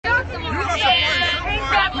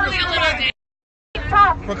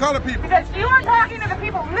For colored people. Because you are talking to the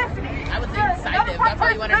people listening. I would say incite them. That's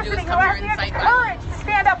all you want to do is come here and incite them. Courage to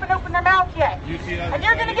stand up and open their mouth yet. And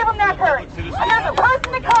you're going to give them that courage. And there's a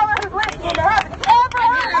person of color who's listening that hasn't ever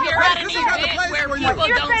heard You're at an event where people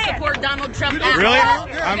don't support Donald Trump at Really? all.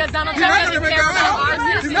 Because Donald Trump doesn't care about our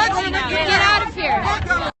citizens. Get out of here.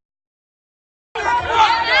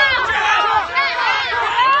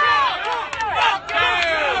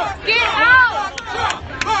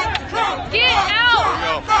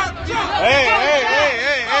 Hey,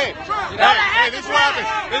 this is what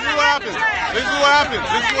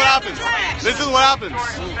happens.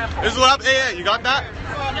 Hey, you got that?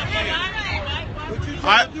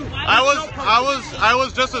 I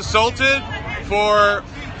was just assaulted for,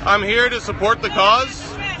 I'm here to support the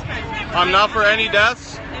cause. I'm not for any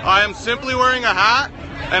deaths. I am simply wearing a hat,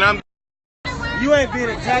 and I'm... You ain't being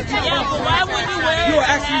attacked. Yeah, but why would you wear You are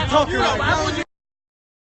actually talking right now.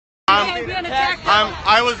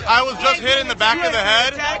 I was just hit in the back of the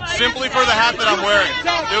head simply for the hat that I'm wearing.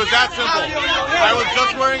 It was that simple. I was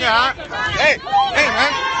just wearing a hat. Hey,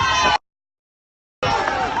 man.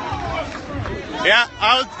 Yeah,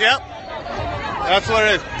 yep. That's what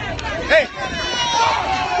it is.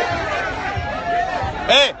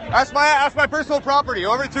 Hey, that's my personal property.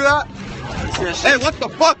 Over to that. Hey, what the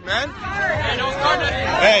fuck, man?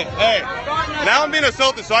 Hey. Now I'm being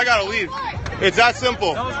assaulted, so I gotta leave. It's that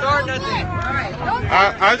simple. Don't start nothing.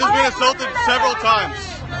 I've just been assaulted several times.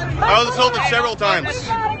 I was assaulted several times.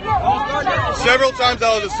 Several times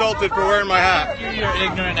I was assaulted for wearing my hat. You're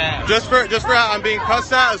ignorant ass. Just for I'm being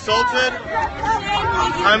cussed at, assaulted.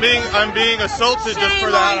 I'm being assaulted just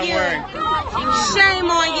for the hat I'm wearing.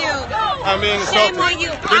 Shame on you. I'm being assaulted. Shame on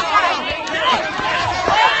you.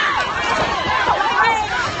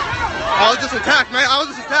 I was just attacked, man. I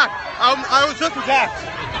was just attacked.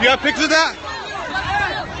 You have pictures of that?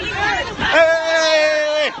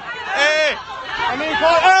 Hey! I mean,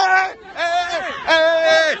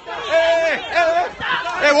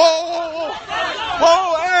 hey, whoa!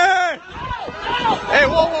 Hey,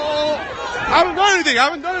 whoa! I haven't done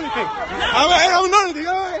anything.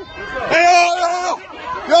 Hey,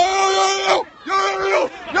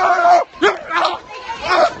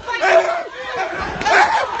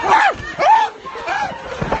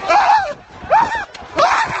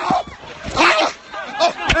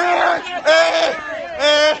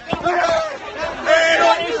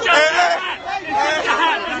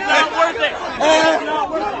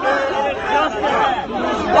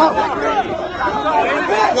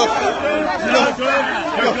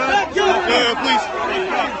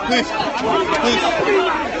 Please.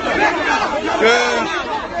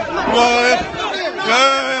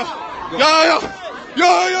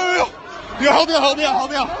 Yeah, help me out.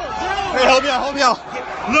 Hey, help me out.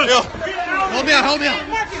 Look. Yo, help me out.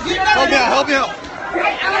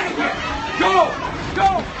 Go.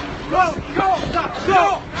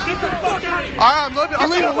 Get the fuck out of here. I'm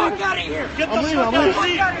leaving. Get the fuck out of here.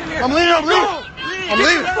 I'm leaving.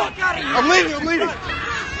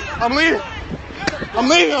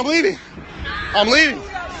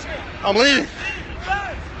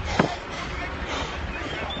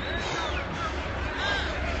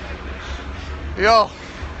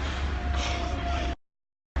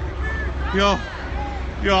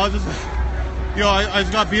 I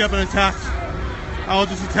just got beat up and attacked. I was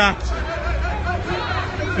just attacked.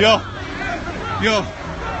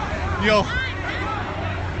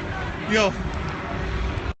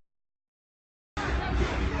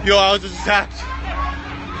 Yo, I was just attacked.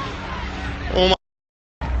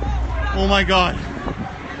 Oh my God.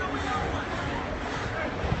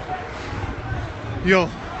 Yo.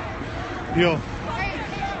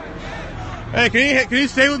 Hey, can you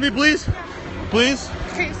stay with me, please? Please?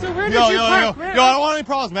 Okay, so where did you park? I don't want any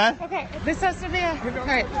problems, man. Okay, this has to be a...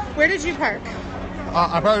 Alright, where did you park?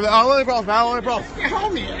 I don't want any problems, man. I don't want any problems.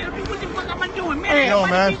 Homie, what the fuck am I doing, man? Yo,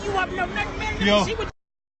 man. Yo.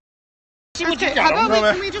 Okay, how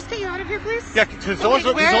about can we just get you out of here, please? Yeah, can someone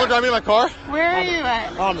drive me in my car? Where are you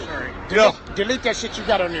at? Homie, delete that shit you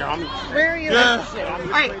got on there, homie. Where are you at?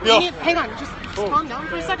 Alright, hang on, just calm down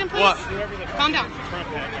for a second, please. What? Calm down.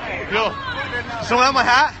 Yo, someone have my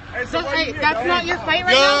hat? Hey, that's not your fight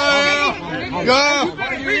right now. Hey, I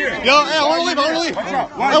want to leave.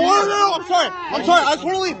 I'm sorry. I just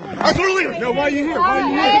want to leave. Yo, why are you here?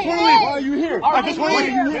 I just want to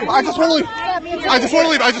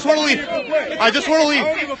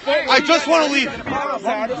leave.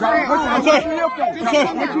 I'm sorry.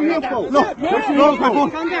 No, my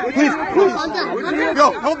phone. Please.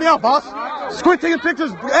 Yo, help me out, boss. Just quit taking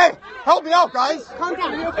pictures. Hey, help me out, guys. Calm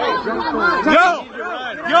down.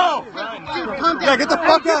 Yo. Dude, calm Yeah, get the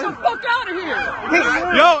fuck out. Get the fuck out of here.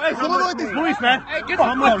 Yo, hey, someone go with these police, man. Hey, get the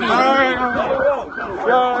fuck out of here.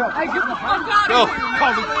 Hey, get the fuck out of here.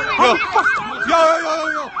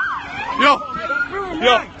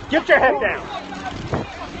 Yo. Get your head down.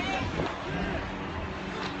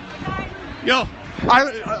 Yo,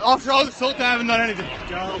 officer, I was assaulted. I haven't done anything.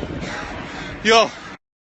 Yo.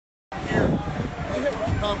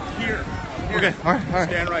 Come here. Okay, all right.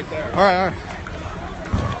 Stand right there. All right.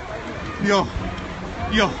 Yo.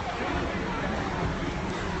 You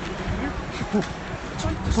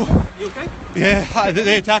okay? Yeah,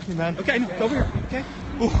 they attacked me, man. Okay, over here. Okay.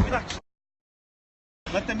 Ooh. Relax.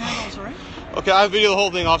 Let them handle us, all right? Okay, I video the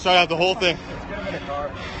whole thing, officer. I have the whole thing. Let's get him in the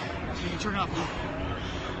car. So you can turn off.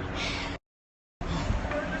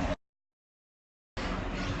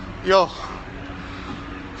 Yo.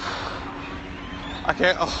 I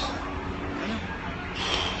can't. Oh.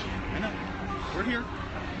 I know. We're here.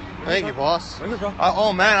 Thank you, boss. We're here, bro.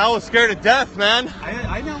 Oh, man, I was scared to death, man.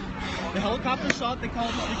 I know. The helicopter saw it. They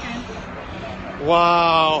called us. They came.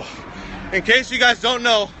 Wow. In case you guys don't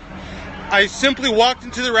know, I simply walked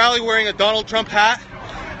into the rally wearing a Donald Trump hat.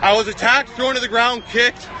 I was attacked, thrown to the ground,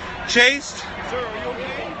 kicked, chased. Sir, are you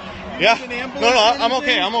okay? You Yeah. need an ambulance No, or I'm okay.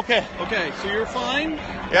 anything? I'm okay. Okay, so you're fine?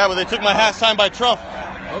 Yeah, but they took my hat signed by Trump.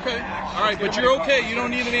 Okay. All right, but you're okay. You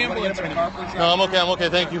don't need an ambulance. No, I'm okay.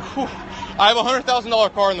 Thank you. Whew. I have a $100,000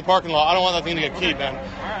 car in the parking lot. I don't want that thing to get keyed, man. All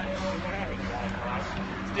right.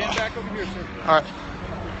 Stand back over here, sir. All right.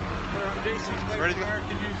 Ready to go?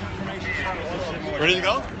 Ready to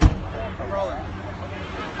go?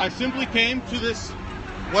 I simply came to this,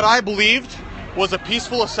 what I believed was a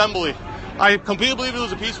peaceful assembly. I completely believed it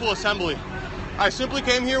was a peaceful assembly. I simply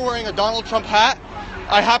came here wearing a Donald Trump hat.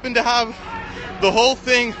 I happened to have the whole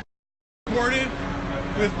thing recorded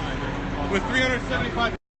with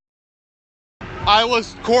 375. I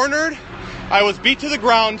was cornered. I was beat to the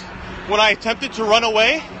ground when I attempted to run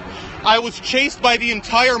away. I was chased by the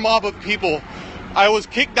entire mob of people. I was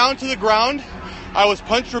kicked down to the ground. I was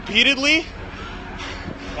punched repeatedly.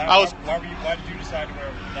 Why did you decide to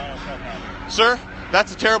wear Donald Trump hat? Sir,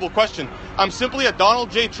 that's a terrible question. I'm simply a Donald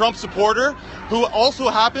J. Trump supporter who also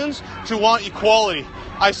happens to want equality.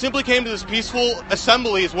 I simply came to this peaceful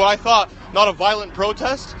assembly, is what I thought, not a violent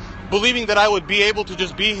protest, believing that I would be able to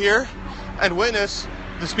just be here and witness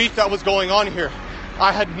the speech that was going on here.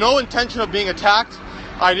 I had no intention of being attacked.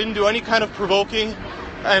 I didn't do any kind of provoking,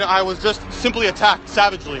 and I was just simply attacked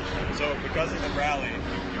savagely. So because of the rally,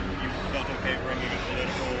 you felt okay bringing a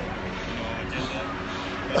political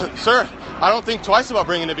agenda? Sir, I don't think twice about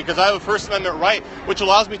bringing it because I have a First Amendment right which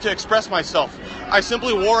allows me to express myself. I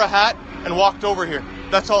simply wore a hat and walked over here.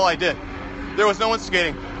 That's all I did. There was no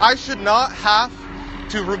instigating. I should not have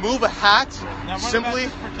to remove a hat Now, what simply...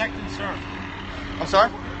 about this protect and serve? I'm sorry?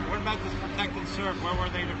 What about this protect and serve? Where were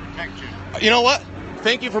they to protect you? You know what?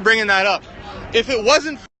 Thank you for bringing that up. If it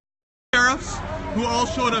wasn't for the sheriffs who all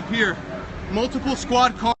showed up here, multiple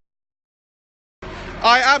squad cars,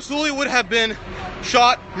 I absolutely would have been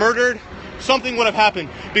shot, murdered, something would have happened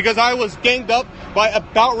because I was ganged up by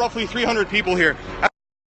about roughly 300 people here.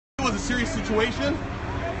 It was a serious situation.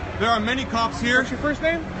 There are many cops here. What's your first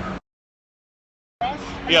name?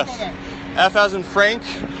 Yes. F as in Frank,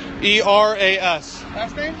 E-R-A-S.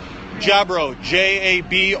 Last name? Jabro,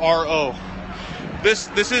 J-A-B-R-O. This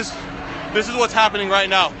is what's happening right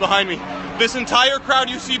now behind me. This entire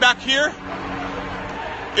crowd you see back here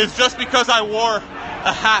is just because I wore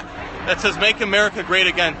a hat that says "Make America Great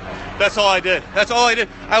Again." That's all I did. That's all I did.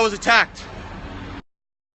 I was attacked.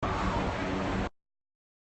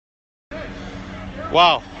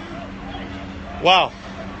 Wow. Wow.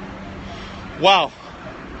 Wow.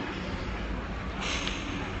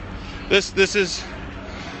 This is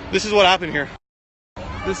what happened here.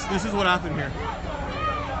 This is what happened here.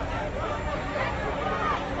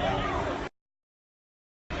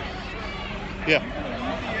 Yeah.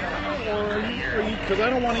 Because I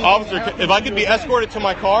don't want to. Officer, if I could be escorted to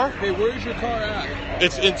my car. Hey, where's your car at?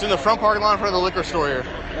 It's in the front parking lot in front of the liquor store here.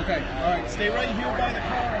 Okay, all right. Stay right here by the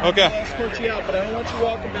car. Okay. I'll escort you out, but I don't want you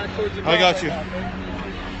walking back towards the car. I got you.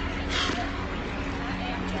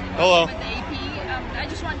 Hello. With the AP, I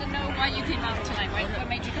just wanted to know why you came out tonight. What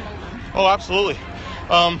made you come over? Oh, absolutely.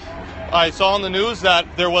 I saw on the news that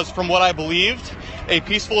there was, from what I believed, a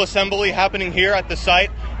peaceful assembly happening here at the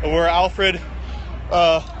site where Alfred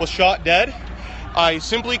was shot dead. I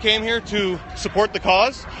simply came here to support the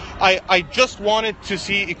cause. I just wanted to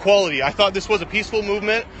see equality. I thought this was a peaceful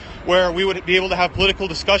movement where we would be able to have political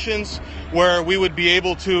discussions, where we would be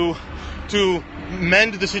able to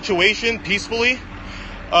mend the situation peacefully.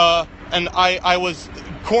 And I was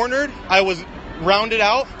cornered. I was rounded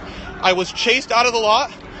out. I was chased out of the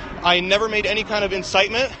lot. I never made any kind of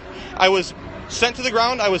incitement. I was sent to the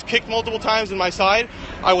ground. I was kicked multiple times in my side.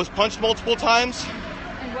 I was punched multiple times.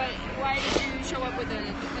 And why did you show up with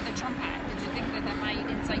a Trump hat? Did you think that might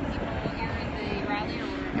incite people here in the rally? Or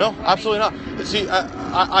no, absolutely not. See,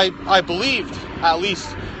 I believed, at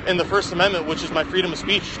least in the First Amendment, which is my freedom of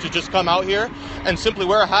speech, to just come out here and simply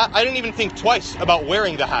wear a hat. I didn't even think twice about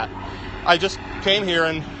wearing the hat. I just came here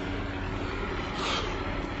and...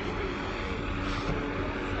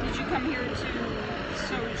 Did you come here to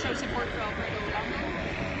show support for Alberto?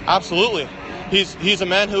 Absolutely. He's a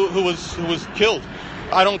man who was killed.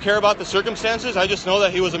 I don't care about the circumstances. I just know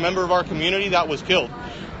that he was a member of our community that was killed.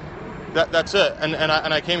 That's it. And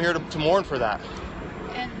I came here to mourn for that.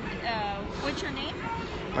 And what's your name?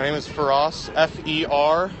 My name is Feras,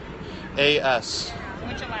 F-E-R-A-S.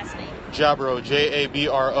 What's your last name? Jabro,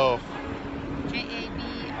 J-A-B-R-O.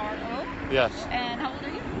 J-A-B-R-O? Yes. And how old are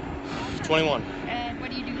you? 21. And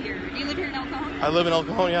what do you do here? Do you live here in El Cajon? I live in El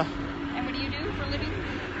Cajon, yeah. And what do you do for a living?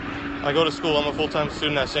 I go to school. I'm a full-time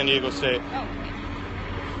student at San Diego State. Oh, okay.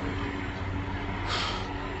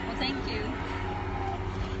 Well, thank you.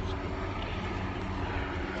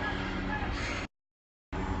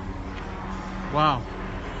 Wow.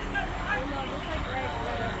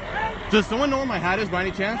 Does someone know where my hat is by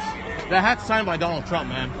any chance? That hat's signed by Donald Trump,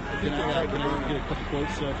 man. Can I get a couple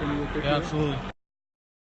quotes from you? Yeah, absolutely.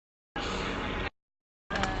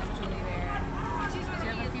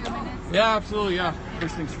 Yeah, absolutely, yeah.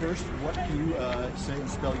 First things first, what can you say and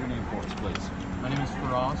spell your name for us, please? My name is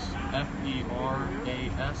Feras,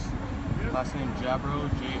 F-E-R-A-S. Last name Jabro,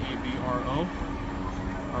 J-A-B-R-O.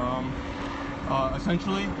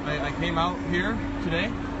 Essentially, I came out here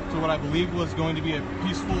today to what I believed was going to be a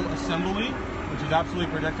peaceful assembly, which is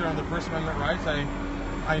absolutely protected under the First Amendment rights. I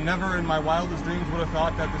never in my wildest dreams would have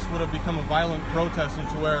thought that this would have become a violent protest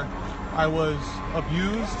into where I was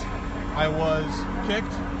abused, I was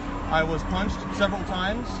kicked, I was punched several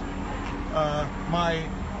times. My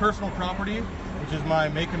personal property, which is my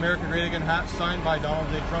Make America Great Again hat signed by Donald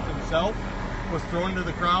J. Trump himself, was thrown into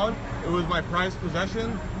the crowd. It was my prized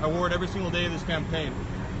possession. I wore it every single day of this campaign.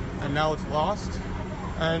 And now it's lost.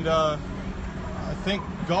 And I thank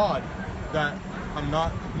God that I'm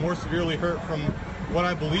not more severely hurt from what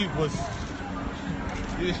I believe was,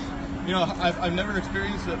 you know, I've never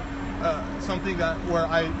experienced something where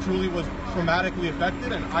I truly was traumatically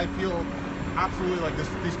affected, and I feel absolutely like these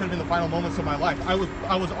could have been the final moments of my life. I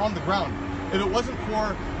was on the ground. If it wasn't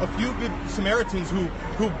for a few good Samaritans who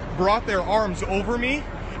brought their arms over me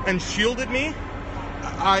and shielded me,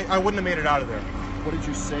 I wouldn't have made it out of there. What did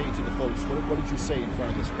you say to the folks? What did you say in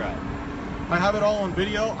front of this crowd? I have it all on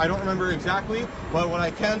video. I don't remember exactly, but what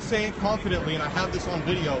I can say confidently, and I have this on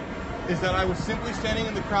video, is that I was simply standing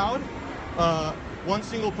in the crowd. One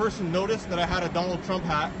single person noticed that I had a Donald Trump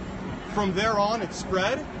hat. From there on, it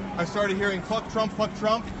spread. I started hearing fuck Trump, fuck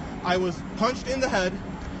Trump. I was punched in the head.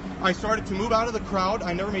 I started to move out of the crowd.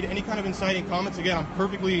 I never made any kind of inciting comments. Again, I'm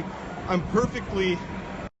perfectly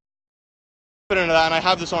confident of that, and I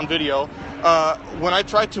have this on video. When I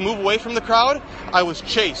tried to move away from the crowd, I was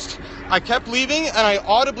chased. I kept leaving, and I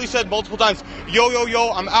audibly said multiple times, yo, yo,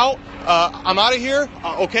 yo, I'm out. I'm out of here.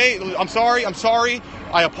 Okay, I'm sorry.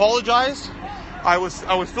 I apologized. I was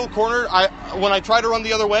still cornered. When I tried to run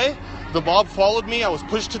the other way, the mob followed me. I was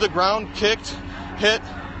pushed to the ground, kicked, hit,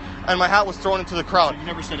 and my hat was thrown into the crowd. So you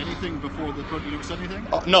never said anything before the protest? You never said anything?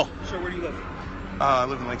 No. So where do you live? I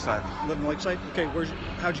live in Lakeside. You live in Lakeside? Okay,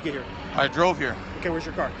 how'd you get here? I drove here. Okay, where's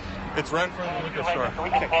your car? It's right in front of the liquor store.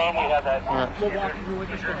 Okay. Right. We'll walk through the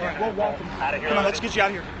liquor store. We'll walk them. Come on, let's get you out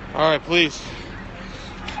of here. All right, please.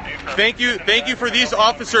 Thank you for these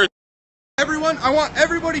officers. Everyone, I want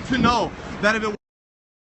everybody to know that if it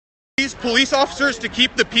these police officers to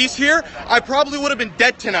keep the peace here, I probably would have been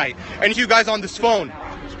dead tonight. And you guys on this phone.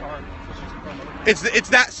 It's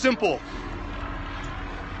that simple.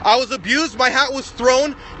 I was abused, my hat was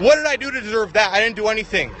thrown. What did I do to deserve that? I didn't do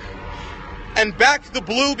anything. And back the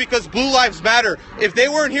blue, because blue lives matter. If they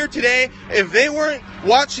weren't here today, if they weren't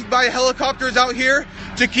watching by helicopters out here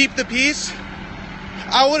to keep the peace,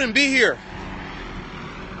 I wouldn't be here.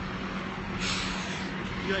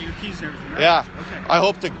 You got your keys and everything, right? Yeah. Okay. I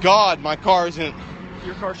hope to God my car isn't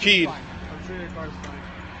Your car should keyed. be fine. I'm sure your car's fine.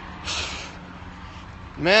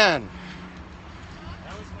 Man.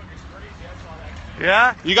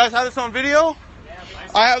 Yeah? You guys have this on video?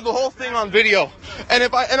 I have the whole thing on video. And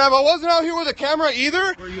if I wasn't out here with a camera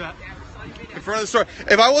either, Where are you at? in front of the store,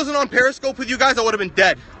 if I wasn't on Periscope with you guys, I would have been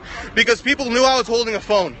dead. Because people knew I was holding a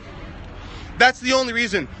phone. That's the only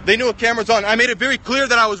reason. They knew a camera's on. I made it very clear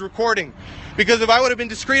that I was recording. Because if I would have been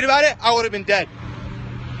discreet about it, I would have been dead.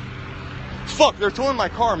 Fuck, they're towing my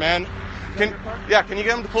car, man. Can you get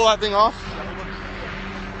them to pull that thing off?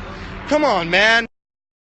 Come on, man.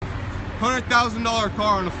 $100,000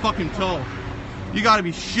 car on a fucking tow. You gotta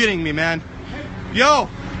be shitting me, man. Yo!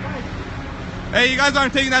 Hey, you guys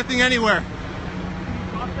aren't taking that thing anywhere.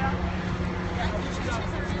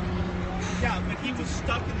 Yeah, but he was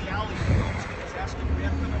stuck in the alley.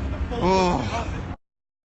 Oh.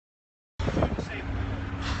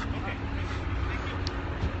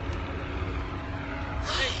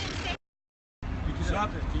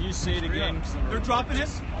 Can you say it again? They're dropping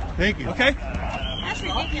us? Thank you. Okay? That's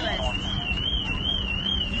ridiculous.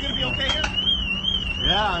 You gonna be okay here?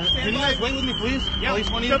 Yeah. Can you guys wait with me, please? Yeah. At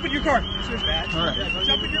least one of you? Jump in your car. Cheers, All right.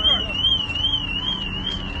 Jump in your car.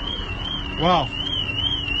 Wow.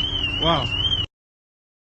 Wow.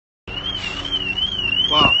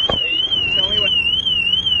 Wow. Tell me what.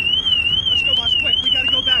 Let's go, boss. Quick. We gotta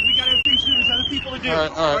go back. We got other things to do. There's other people to do.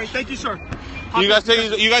 All right. Thank you, sir. You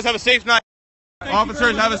guys have a safe night.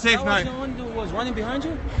 Officers, have a safe night. That was the one who was running behind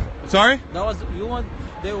you? Sorry? That was you one.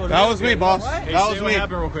 They were. That was me, boss. Right? That was me. What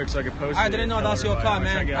happened real quick so I could post I it didn't know and tell that's your car,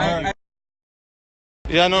 everybody. man.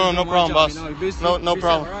 Yeah, no problem, boss. No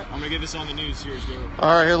problem. I'm gonna get this on the news. Here's go.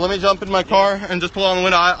 All right, here, let me jump in my car and just pull out the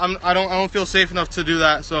window. I don't feel safe enough to do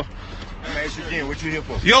that. So. I'm asking again, what you here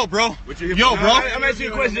for? Yo, bro. What you here Yo, for? bro. I'm asking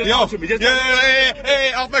you a question. Yo. To me. Just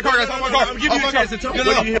Hey, off my car, guys. Off my car. I'm giving you a chance to tell me.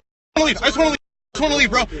 No. I just want to leave,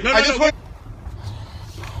 bro.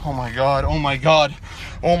 Oh my god. Oh my god.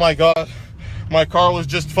 Oh my god. My car was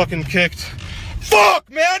just fucking kicked. Fuck,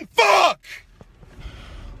 man. Fuck.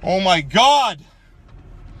 Oh my god.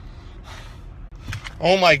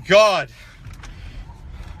 Oh my god.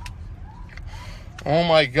 Oh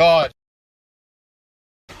my god.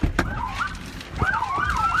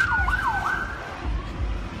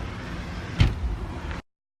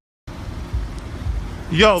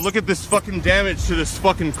 Yo, look at this fucking damage to this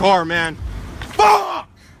fucking car, man. Fuck!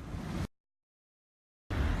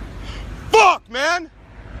 Fuck, man!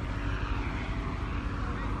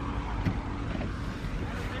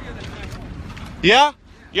 Yeah?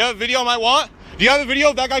 You have a video I might want? Do you have a video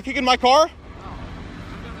of that guy kicking my car?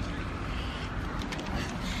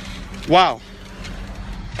 Wow.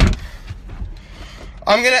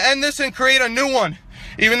 I'm gonna end this and create a new one,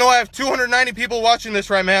 even though I have 290 people watching this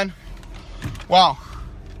right, man. Wow.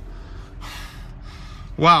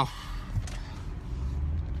 Wow.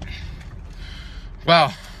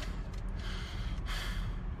 Wow.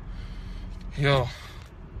 Yo.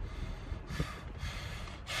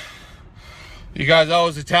 You guys, I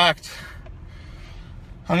was attacked.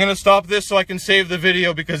 I'm gonna stop this so I can save the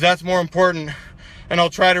video because that's more important, and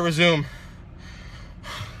I'll try to resume.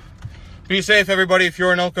 Be safe, everybody, if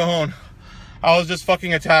you're in El Cajon. I was just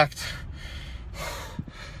fucking attacked.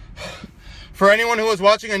 For anyone who was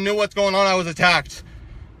watching and knew what's going on, I was attacked.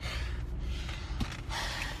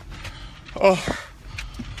 Oh.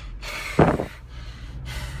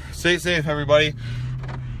 Stay safe, everybody.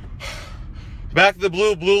 Back to the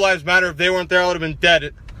blue. Blue lives matter. If they weren't there, I would have been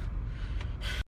dead.